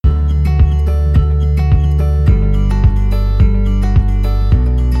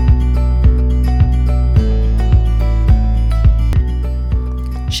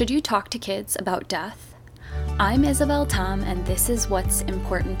Should you talk to kids about death? I'm Isabel Tom, and this is What's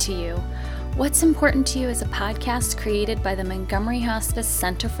Important to You. What's Important to You is a podcast created by the Montgomery Hospice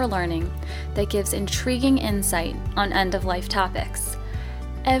Center for Learning that gives intriguing insight on end-of-life topics.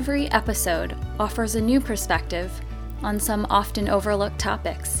 Every episode offers a new perspective on some often overlooked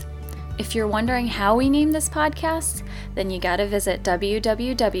topics. If you're wondering how we named this podcast, then you gotta visit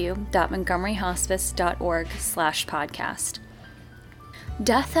www.montgomeryhospice.org/podcast.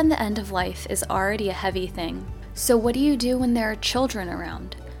 Death and the end of life is already a heavy thing. So what do you do when there are children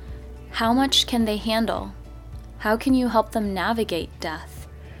around? How much can they handle? How can you help them navigate death?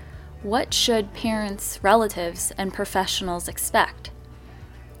 What should parents, relatives, and professionals expect?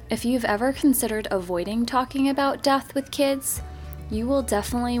 If you've ever considered avoiding talking about death with kids, you will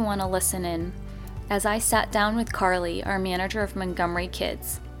definitely want to listen in, as I sat down with Carly, our manager of Montgomery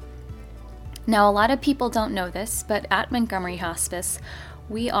Kids. Now, a lot of people don't know this, but at Montgomery Hospice,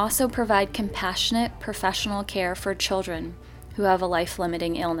 we also provide compassionate professional care for children who have a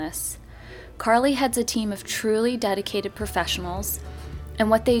life-limiting illness. Carly heads a team of truly dedicated professionals, and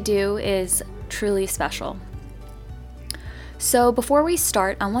what they do is truly special. So before we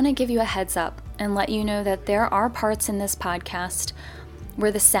start, I want to give you a heads up and let you know that there are parts in this podcast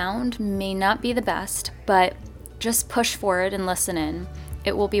where the sound may not be the best, but just push forward and listen in.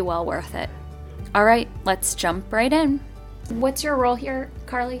 It will be well worth it. All right, let's jump right in. What's your role here,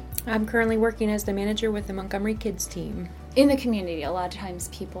 Carly? I'm currently working as the manager with the Montgomery Kids team. In the community, a lot of times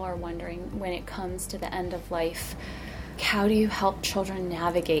people are wondering when it comes to the end of life, how do you help children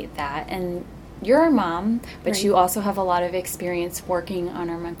navigate that? And you're a mom, but Right. You also have a lot of experience working on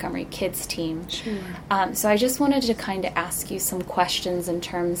our Montgomery Kids team. Sure. So I just wanted to kind of ask you some questions in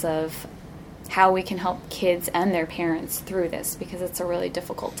terms of how we can help kids and their parents through this, because it's a really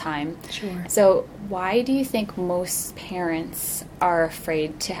difficult time. Sure. So why do you think most parents are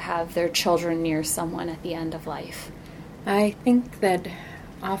afraid to have their children near someone at the end of life? I think that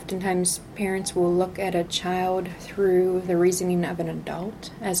oftentimes parents will look at a child through the reasoning of an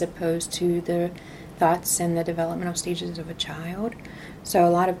adult as opposed to the thoughts and the developmental stages of a child. So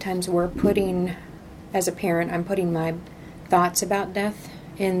a lot of times as a parent, I'm putting my thoughts about death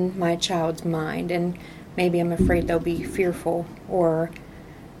in my child's mind, and maybe I'm afraid they'll be fearful or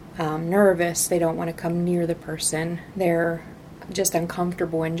nervous. They don't want to come near the person. They're just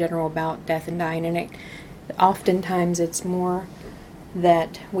uncomfortable in general about death and dying, and oftentimes it's more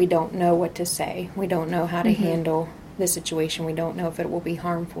that we don't know what to say. We don't know how to handle the situation. We don't know if it will be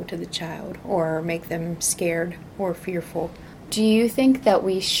harmful to the child or make them scared or fearful. Do you think that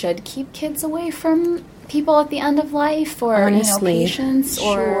we should keep kids away from people at the end of life, or Honestly, patients?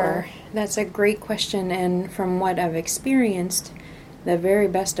 Sure. That's a great question, and from what I've experienced, the very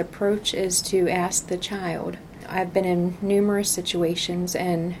best approach is to ask the child. I've been in numerous situations,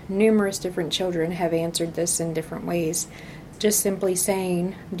 and numerous different children have answered this in different ways. Just simply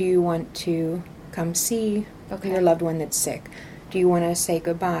saying, do you want to come see your loved one that's sick? Do you want to say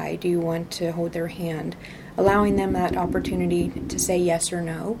goodbye? Do you want to hold their hand? Allowing them that opportunity to say yes or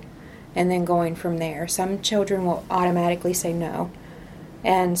no, and then going from there. Some children will automatically say no,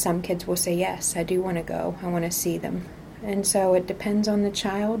 and some kids will say yes, I do want to go, I want to see them. And so it depends on the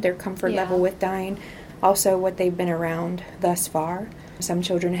child, their comfort level with dying, also what they've been around thus far. Some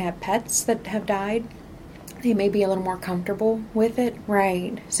children have pets that have died. They may be a little more comfortable with it.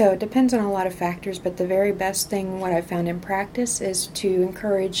 Right. So it depends on a lot of factors, but the very best thing, what I've found in practice, is to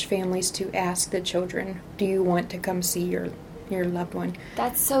encourage families to ask the children, do you want to come see your loved one?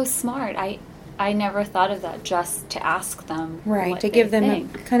 That's so smart. I never thought of that, just to ask them. Right, what to give they them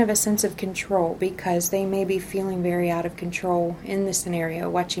think. kind of a sense of control, because they may be feeling very out of control in the scenario,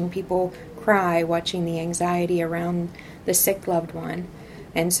 watching people cry, watching the anxiety around the sick loved one.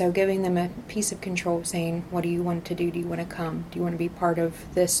 And so giving them a piece of control, saying, what do you want to do? Do you want to come? Do you want to be part of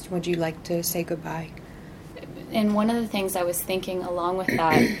this? Would you like to say goodbye? And one of the things I was thinking along with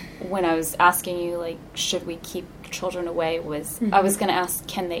that, when I was asking you, like, should we keep children away, was I was going to ask,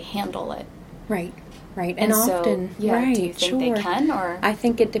 can they handle it? Right. And so, often, do you think they can? Or I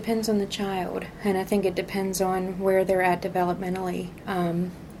think it depends on the child, and I think it depends on where they're at developmentally.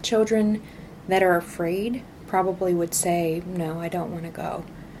 Children that are afraid probably would say, no, I don't want to go.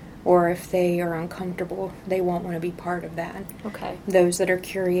 Or if they are uncomfortable, they won't want to be part of that. Okay. Those that are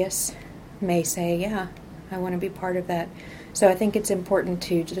curious may say, yeah, I want to be part of that. So I think it's important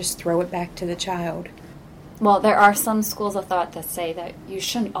to just throw it back to the child. Well, there are some schools of thought that say that you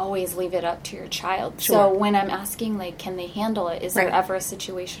shouldn't always leave it up to your child. Sure. So when I'm asking, like, can they handle it, is there Right. ever a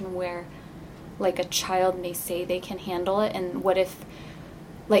situation where, like, a child may say they can handle it? And what if,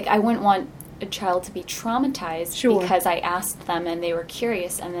 like, I wouldn't want a child to be traumatized Sure. because I asked them and they were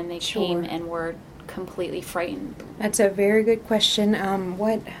curious, and then they Sure. came and were completely frightened. That's a very good question.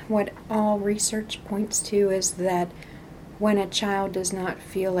 What all research points to is that when a child does not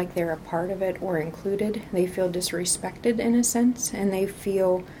feel like they're a part of it or included, they feel disrespected in a sense, and they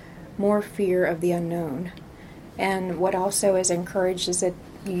feel more fear of the unknown. And what also is encouraged is that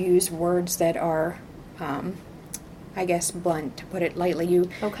you use words that are, I guess, blunt, to put it lightly.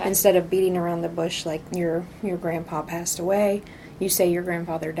 Okay. Instead of beating around the bush like your grandpa passed away, you say your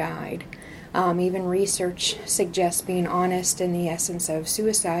grandfather died. Even research suggests being honest in the essence of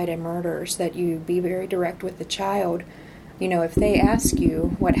suicide and murders, that you be very direct with the child. You know, if they ask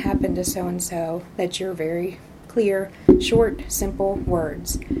you what happened to so-and-so, that you're very clear, short, simple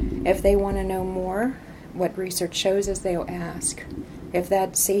words. If they want to know more, what research shows is they'll ask. If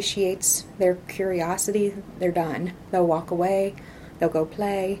that satiates their curiosity, they're done. They'll walk away, they'll go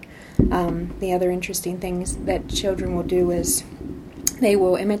play. The other interesting things that children will do is they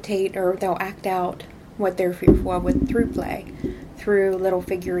will imitate or they'll act out what they're fearful of through play, through little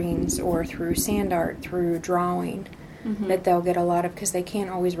figurines or through sand art, through drawing. Mm-hmm. That they'll get a lot of, because they can't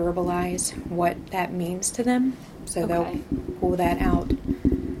always verbalize what that means to them. So they'll pull that out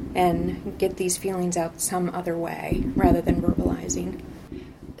and get these feelings out some other way rather than verbalizing.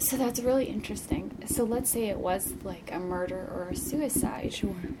 So that's really interesting. So let's say it was like a murder or a suicide.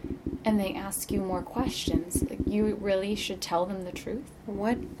 Sure. And they ask you more questions. Like, you really should tell them the truth.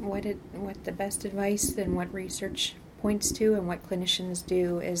 What the best advice and what research points to and what clinicians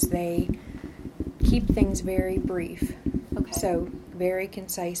do is they keep things very brief. Okay. So very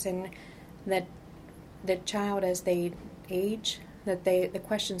concise, and that the child, as they age, that the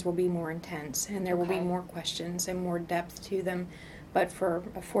questions will be more intense, and there will be more questions and more depth to them. But for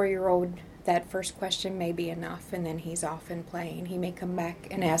a 4-year-old, that first question may be enough, and then he's off and playing. He may come back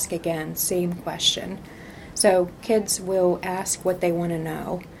and ask again, same question. So kids will ask what they want to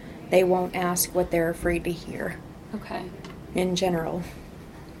know. They won't ask what they're afraid to hear. Okay. In general.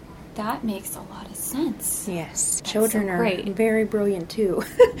 That makes a lot of sense. Yes. That's Children so are great. very brilliant too.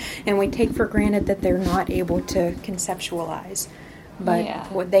 And we take for granted that they're not able to conceptualize.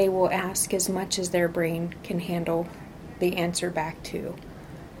 But what they will ask as much as their brain can handle the answer back to.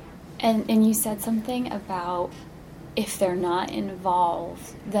 And you said something about if they're not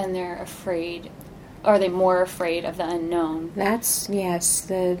involved, then they're afraid. Are they more afraid of the unknown? That's, yes.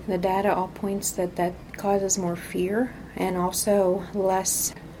 The data all points that causes more fear and also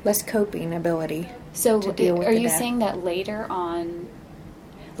less coping ability to deal with are the you death. saying that later on,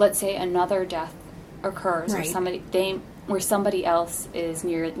 let's say another death occurs, Right. where somebody else is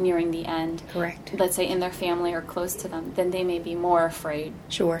nearing the end, Correct. let's say in their family or close to them, then they may be more afraid.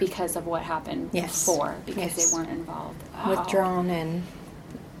 Sure. Because of what happened before, because they weren't involved. Withdrawn and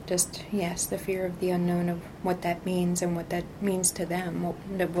just, yes, the fear of the unknown of what that means and what that means to them.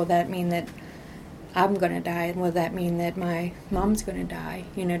 Will that mean that I'm going to die? And will that mean that my mom's going to die?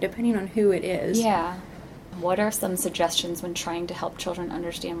 You know, depending on who it is. Yeah. What are some suggestions when trying to help children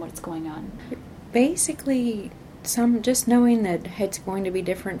understand what's going on? Basically, just knowing that it's going to be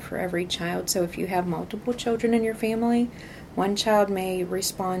different for every child. So if you have multiple children in your family, one child may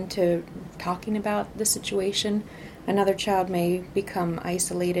respond to talking about the situation. Another child may become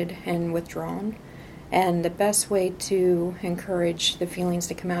isolated and withdrawn. And the best way to encourage the feelings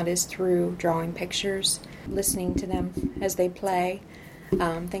to come out is through drawing pictures, listening to them as they play,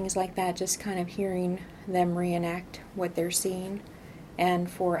 things like that, just kind of hearing them reenact what they're seeing. And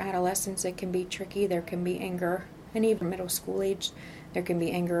for adolescents, it can be tricky. There can be anger. And even middle school age, there can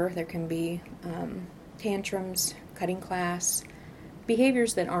be anger. There can be tantrums, cutting class,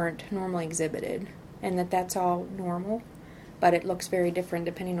 behaviors that aren't normally exhibited. And that's all normal. But it looks very different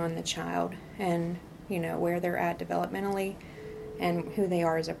depending on the child and, you know, where they're at developmentally and who they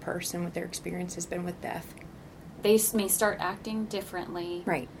are as a person, what their experience has been with death. They may start acting differently.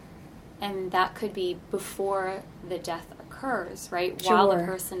 Right. And that could be before the death occurs, right? Sure. While the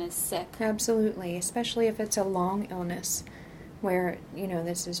person is sick. Absolutely, especially if it's a long illness where, you know,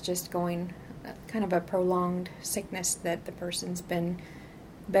 this is just going kind of a prolonged sickness that the person's been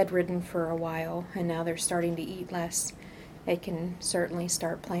bedridden for a while and now they're starting to eat less. It can certainly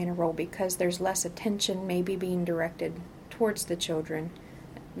start playing a role because there's less attention maybe being directed towards the children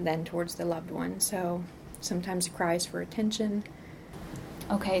than towards the loved one. So sometimes cries for attention.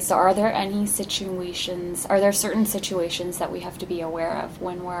 Okay, so are there certain situations that we have to be aware of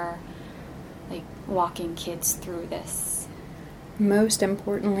when we're like walking kids through this? Most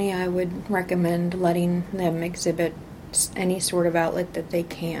importantly, I would recommend letting them exhibit any sort of outlet that they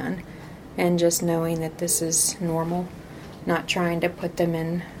can and just knowing that this is normal, not trying to put them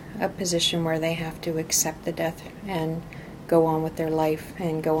in a position where they have to accept the death and go on with their life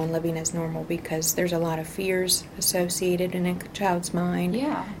and go on living as normal, because there's a lot of fears associated in a child's mind.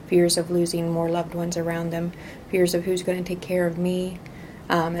 Yeah. Fears of losing more loved ones around them, fears of who's going to take care of me,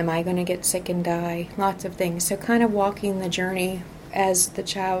 am I going to get sick and die, lots of things. So kind of walking the journey as the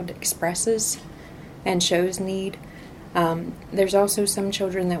child expresses and shows need. There's also some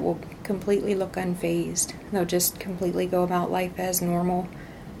children that will completely look unfazed. They'll just completely go about life as normal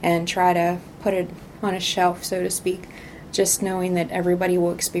and try to put it on a shelf, so to speak, just knowing that everybody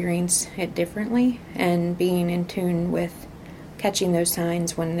will experience it differently, and being in tune with catching those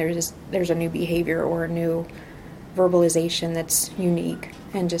signs when there's a new behavior or a new verbalization that's unique,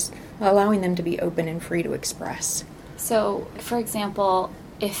 and just allowing them to be open and free to express. So, for example,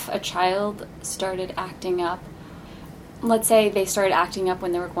 if a child started acting up, let's say they started acting up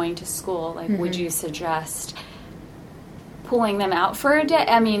when they were going to school, like, would you suggest pulling them out for a day?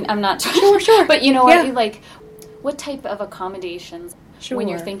 I mean, I'm not sure, but you know what, like, what type of accommodations, when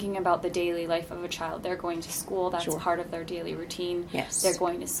you're thinking about the daily life of a child? They're going to school, that's part of their daily routine. Yes. They're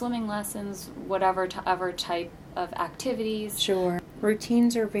going to swimming lessons, whatever type of activities. Sure.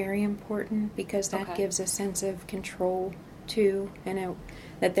 Routines are very important, because that gives a sense of control too, and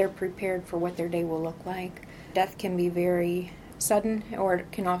that they're prepared for what their day will look like. Death can be very sudden, or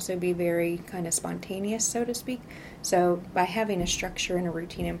it can also be very kind of spontaneous, so to speak. So by having a structure and a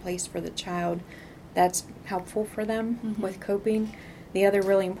routine in place for the child, that's helpful for them with coping. The other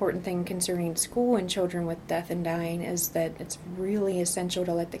really important thing concerning school and children with death and dying is that it's really essential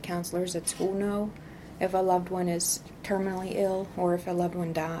to let the counselors at school know if a loved one is terminally ill or if a loved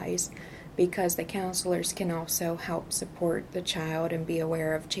one dies, because the counselors can also help support the child and be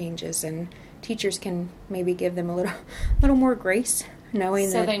aware of changes, and teachers can maybe give them a little more grace, knowing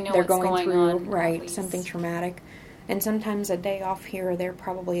so that they're going through on, something traumatic. And sometimes a day off here or there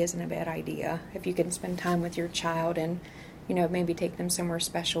probably isn't a bad idea if you can spend time with your child and, maybe take them somewhere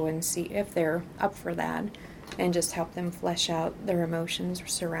special and see if they're up for that, and just help them flesh out their emotions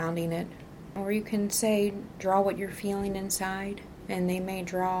surrounding it. Or you can say, draw what you're feeling inside, and they may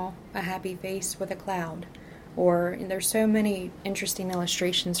draw a happy face with a cloud. Or there's so many interesting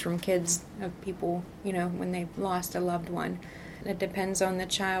illustrations from kids of people, when they've lost a loved one. It depends on the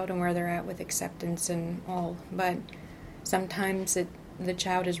child and where they're at with acceptance and all, but sometimes the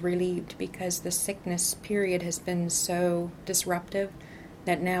child is relieved because the sickness period has been so disruptive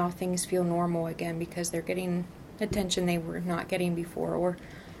that now things feel normal again, because they're getting attention they were not getting before, or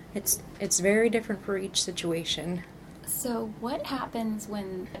it's very different for each situation. So what happens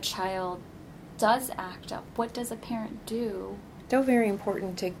when a child does act up? What does a parent do? Still very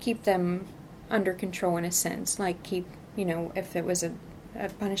important to keep them under control in a sense, like keep, if it was a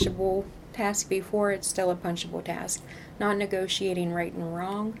punishable task before, it's still a punishable task. Not negotiating right and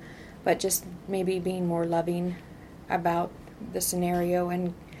wrong, but just maybe being more loving about the scenario,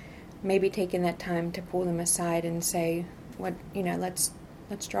 and maybe taking that time to pull them aside and say, let's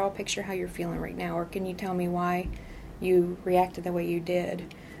draw a picture how you're feeling right now, or can you tell me why you reacted the way you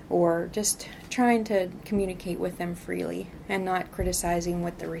did? Or just trying to communicate with them freely and not criticizing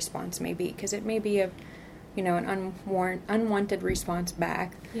what the response may be, because it may be an unwanted response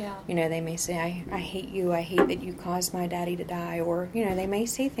back. Yeah. They may say, I hate you, I hate that you caused my daddy to die, or, they may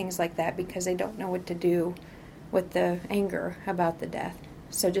say things like that because they don't know what to do with the anger about the death.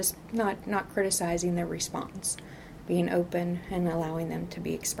 So just not criticizing their response, being open and allowing them to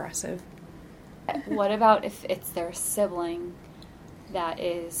be expressive. What about if it's their sibling that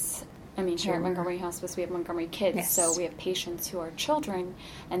is... here at Montgomery Hospice, we have Montgomery kids, yes. So we have patients who are children,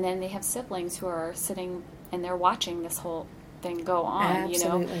 and then they have siblings who are sitting and they're watching this whole thing go on,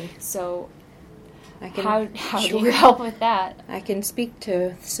 Absolutely. So how do you help with that? I can speak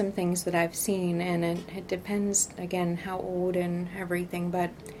to some things that I've seen, and it depends, again, how old and everything,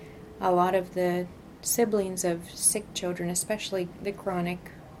 but a lot of the siblings of sick children, especially the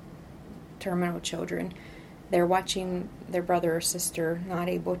chronic terminal children, they're watching their brother or sister not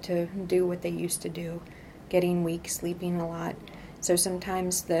able to do what they used to do, getting weak, sleeping a lot. So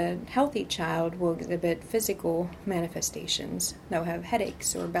sometimes the healthy child will exhibit physical manifestations. They'll have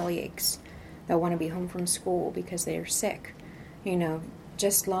headaches or belly aches. They'll want to be home from school because they are sick.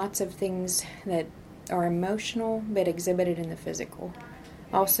 Just lots of things that are emotional but exhibited in the physical.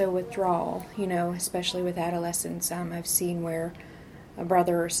 Also withdrawal, especially with adolescents. I've seen where a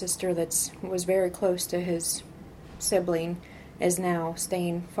brother or sister that was very close to his sibling is now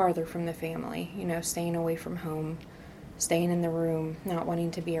staying farther from the family, staying away from home, staying in the room, not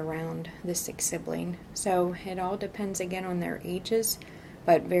wanting to be around the sick sibling. So it all depends again on their ages,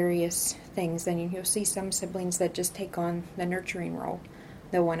 but various things. Then you'll see some siblings that just take on the nurturing role,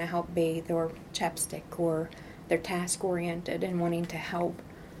 they'll want to help bathe or chapstick, or they're task-oriented and wanting to help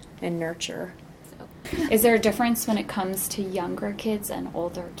and nurture. Is there a difference when it comes to younger kids and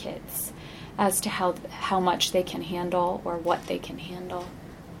older kids as to how much they can handle or what they can handle?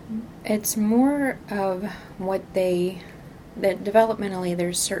 It's more of that developmentally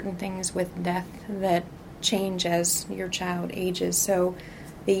there's certain things with death that change as your child ages. So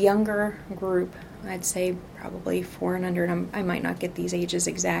the younger group, I'd say probably 4 and under, and I might not get these ages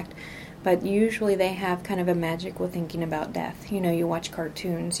exact, but usually they have kind of a magical thinking about death. You watch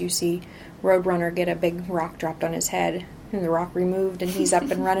cartoons, you see Roadrunner get a big rock dropped on his head, and the rock removed, and he's up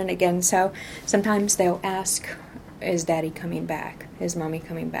and running again. So sometimes they'll ask, is Daddy coming back? Is Mommy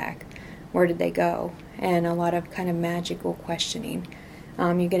coming back? Where did they go? And a lot of kind of magical questioning.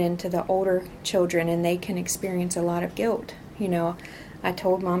 You get into the older children, and they can experience a lot of guilt. I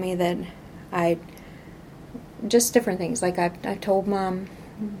told Mommy that just different things. Like I told Mom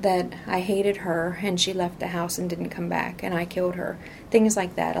that I hated her, and she left the house and didn't come back, and I killed her. Things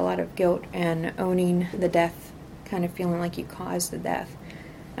like that. A lot of guilt and owning the death, kind of feeling like you caused the death.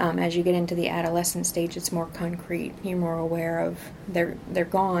 As you get into the adolescent stage, it's more concrete. You're more aware of they're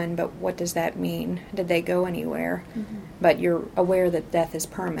gone, but what does that mean? Did they go anywhere? Mm-hmm. But you're aware that death is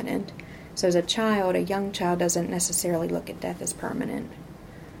permanent. So as a young child doesn't necessarily look at death as permanent.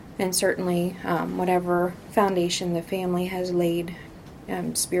 And certainly, whatever foundation the family has laid,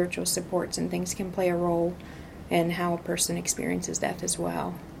 spiritual supports and things can play a role in how a person experiences death as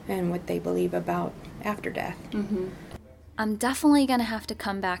well, and what they believe about after death. Mm-hmm. I'm definitely going to have to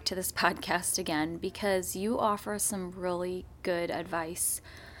come back to this podcast again because you offer some really good advice.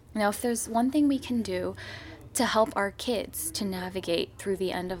 Now, if there's one thing we can do to help our kids to navigate through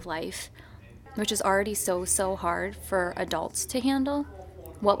the end of life, which is already so hard for adults to handle,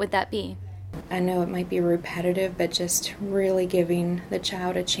 what would that be? I know it might be repetitive, but just really giving the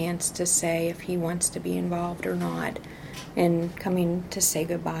child a chance to say if he wants to be involved or not, and coming to say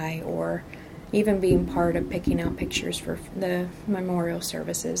goodbye, or even being part of picking out pictures for the memorial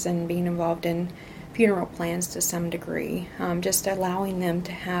services and being involved in funeral plans to some degree. Just allowing them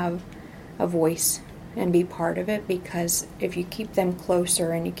to have a voice and be part of it, because if you keep them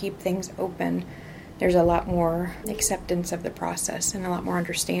closer and you keep things open, there's a lot more acceptance of the process and a lot more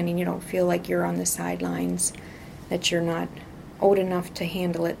understanding. You don't feel like you're on the sidelines, that you're not old enough to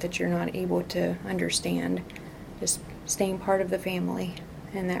handle it, that you're not able to understand. Just staying part of the family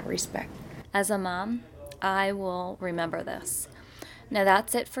in that respect. As a mom, I will remember this. Now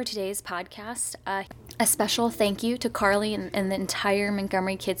that's it for today's podcast. A special thank you to Carly and the entire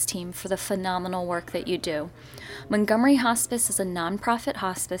Montgomery Kids team for the phenomenal work that you do. Montgomery Hospice is a nonprofit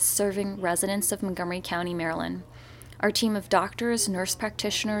hospice serving residents of Montgomery County, Maryland. Our team of doctors, nurse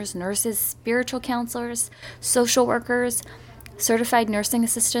practitioners, nurses, spiritual counselors, social workers, certified nursing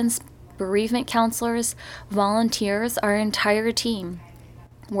assistants, bereavement counselors, volunteers, our entire team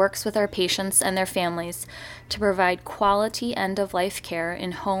works with our patients and their families to provide quality end-of-life care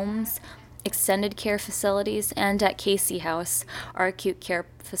in homes, extended care facilities, and at Casey House, our acute care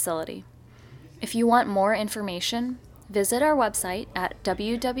facility. If you want more information, visit our website at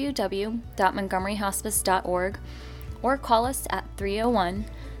www.montgomeryhospice.org or call us at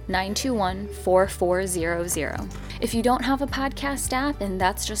 301-921-4400. If you don't have a podcast app and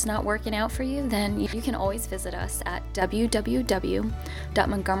that's just not working out for you, then you can always visit us at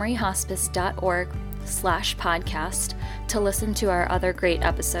www.montgomeryhospice.org/podcast to listen to our other great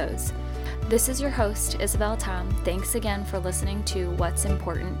episodes. This is your host, Isabel Tom. Thanks again for listening to What's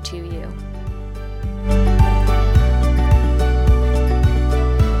Important to You.